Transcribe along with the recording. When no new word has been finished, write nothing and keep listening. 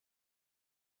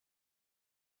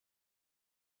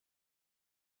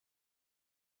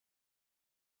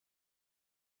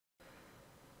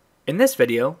In this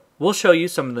video, we'll show you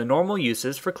some of the normal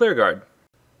uses for ClearGuard.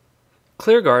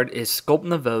 ClearGuard is Sculpt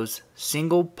Nouveau's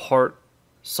single-part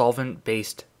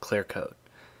solvent-based clear coat.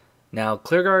 Now,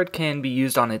 ClearGuard can be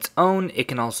used on its own. It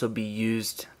can also be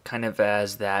used kind of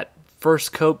as that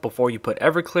first coat before you put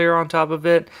Everclear on top of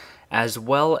it, as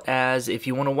well as if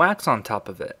you want to wax on top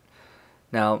of it.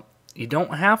 Now, you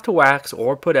don't have to wax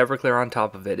or put Everclear on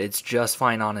top of it. It's just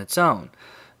fine on its own.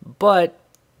 But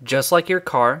just like your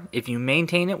car, if you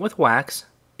maintain it with wax,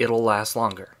 it'll last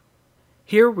longer.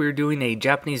 Here we're doing a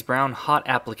Japanese brown hot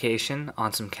application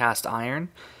on some cast iron.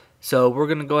 So we're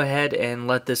going to go ahead and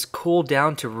let this cool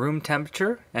down to room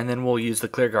temperature, and then we'll use the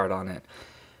ClearGuard on it.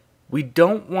 We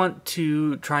don't want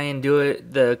to try and do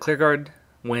the ClearGuard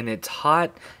when it's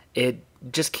hot. It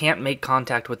just can't make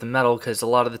contact with the metal because a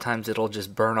lot of the times it'll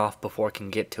just burn off before it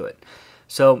can get to it.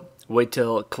 So wait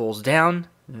till it cools down,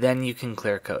 then you can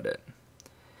clear coat it.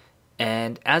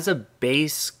 And as a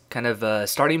base kind of a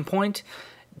starting point,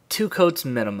 2 coats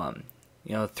minimum.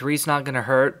 3's not going to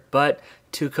hurt, but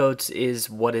 2 coats is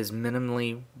what is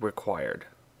minimally required.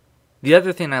 The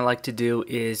other thing I like to do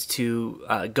is to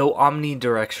go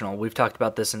omnidirectional. We've talked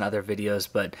about this in other videos,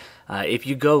 but if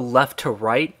you go left to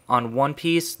right on one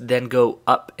piece, then go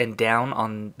up and down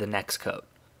on the next coat.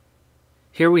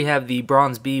 Here we have the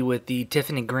Bronze B with the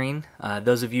Tiffany green.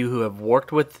 Those of you who have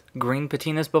worked with green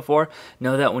patinas before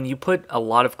know that when you put a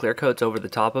lot of clear coats over the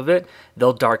top of it,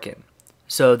 they'll darken.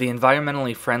 So the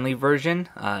environmentally friendly version,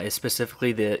 is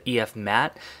specifically the EF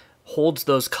matte, holds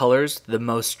those colors the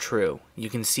most true. You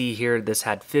can see here this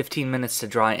had 15 minutes to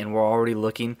dry and we're already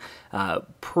looking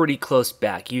pretty close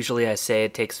back. Usually I say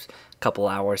it takes a couple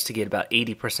hours to get about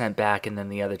 80% back, and then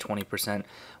the other 20%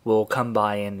 will come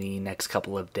by in the next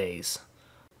couple of days.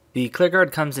 The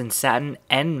ClearGuard comes in satin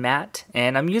and matte,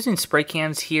 and I'm using spray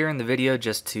cans here in the video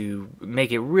just to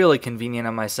make it really convenient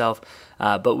on myself,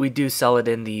 but we do sell it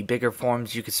in the bigger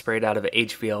forms. You could spray it out of an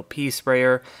HVLP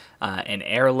sprayer, an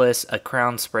airless, a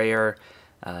crown sprayer.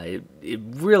 It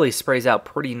really sprays out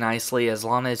pretty nicely as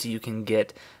long as you can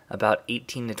get about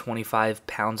 18 to 25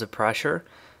 pounds of pressure.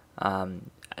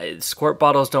 Squirt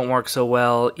bottles don't work so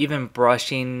well. Even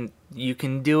brushing, you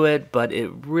can do it, but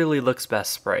it really looks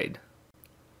best sprayed.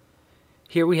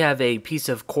 Here we have a piece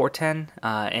of Corten,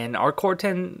 and our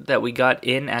Corten that we got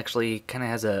in actually kind of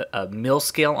has a mill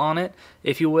scale on it,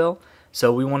 if you will.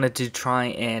 So we wanted to try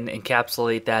and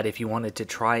encapsulate that if you wanted to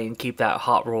try and keep that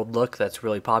hot rolled look that's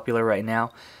really popular right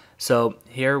now. So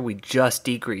here we just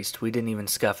degreased. We didn't even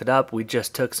scuff it up. We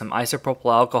just took some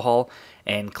isopropyl alcohol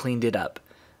and cleaned it up.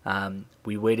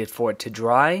 We waited for it to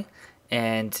dry,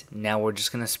 and now we're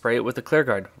just going to spray it with the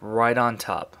ClearGuard right on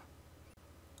top.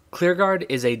 ClearGuard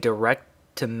is a direct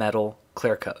to metal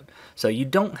clear coat, so you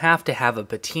don't have to have a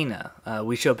patina.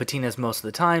 We show patinas most of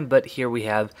the time, but here we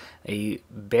have a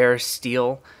bare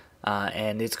steel,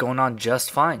 and it's going on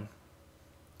just fine.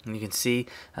 And you can see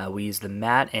we use the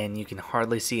matte, and you can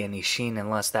hardly see any sheen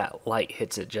unless that light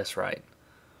hits it just right.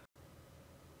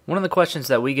 One of the questions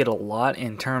that we get a lot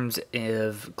in terms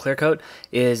of clear coat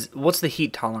is, what's the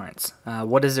heat tolerance?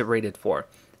 What is it rated for?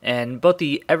 And both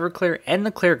the Everclear and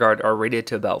the ClearGuard are rated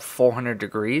to about 400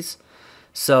 degrees.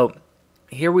 So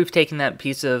here we've taken that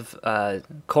piece of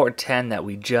Corten that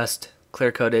we just clear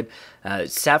coated,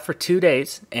 sat for 2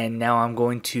 days, and now I'm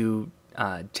going to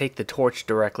take the torch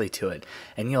directly to it.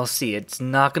 And you'll see it's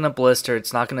not going to blister,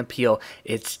 it's not going to peel,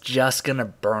 it's just going to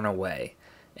burn away.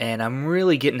 And I'm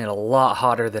really getting it a lot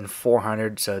hotter than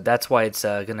 400, so that's why it's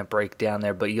going to break down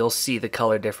there. But you'll see the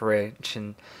color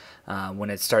differentiation when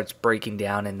it starts breaking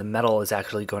down, and the metal is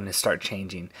actually going to start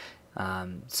changing.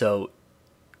 So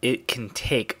it can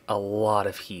take a lot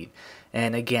of heat.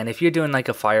 And again, if you're doing like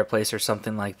a fireplace or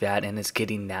something like that and it's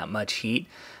getting that much heat,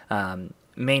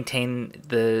 maintain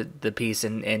the piece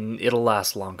and it'll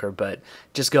last longer. But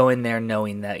just go in there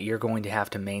knowing that you're going to have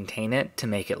to maintain it to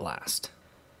make it last.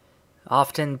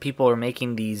 Often people are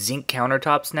making the zinc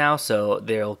countertops now, so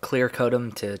they'll clear coat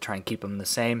them to try and keep them the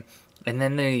same. And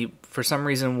then they, for some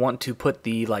reason, want to put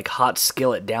the like hot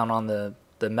skillet down on the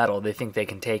metal. They think they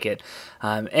can take it,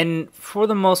 and for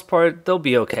the most part they'll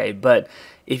be okay. But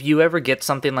if you ever get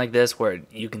something like this where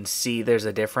you can see there's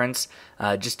a difference,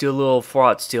 just do a little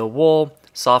 4/0 steel wool,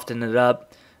 soften it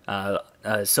up,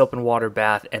 soap and water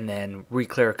bath, and then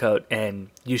re-clear coat,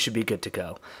 and you should be good to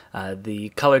go. The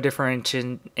color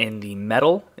differentiation in the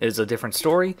metal is a different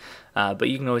story, but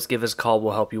you can always give us a call.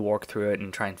 We'll help you work through it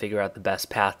and try and figure out the best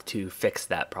path to fix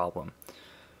that problem.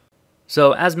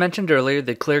 So as mentioned earlier,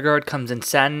 the ClearGuard comes in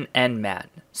satin and matte.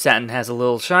 Satin has a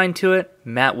little shine to it.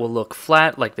 Matte will look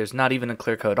flat, like there's not even a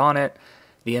clear coat on it.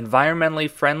 The environmentally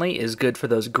friendly is good for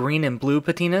those green and blue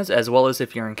patinas, as well as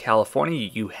if you're in California,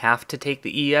 you have to take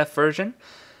the EF version.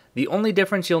 The only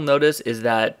difference you'll notice is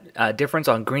that difference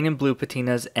on green and blue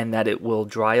patinas, and that it will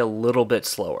dry a little bit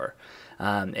slower.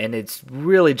 And it's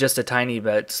really just a tiny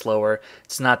bit slower.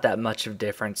 It's not that much of a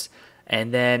difference.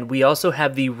 And then we also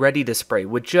have the ready to spray,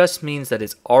 which just means that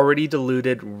it's already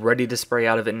diluted, ready to spray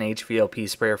out of an HVLP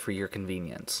sprayer for your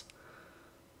convenience.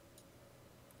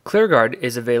 ClearGuard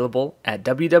is available at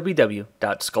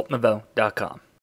www.sculptnouveau.com.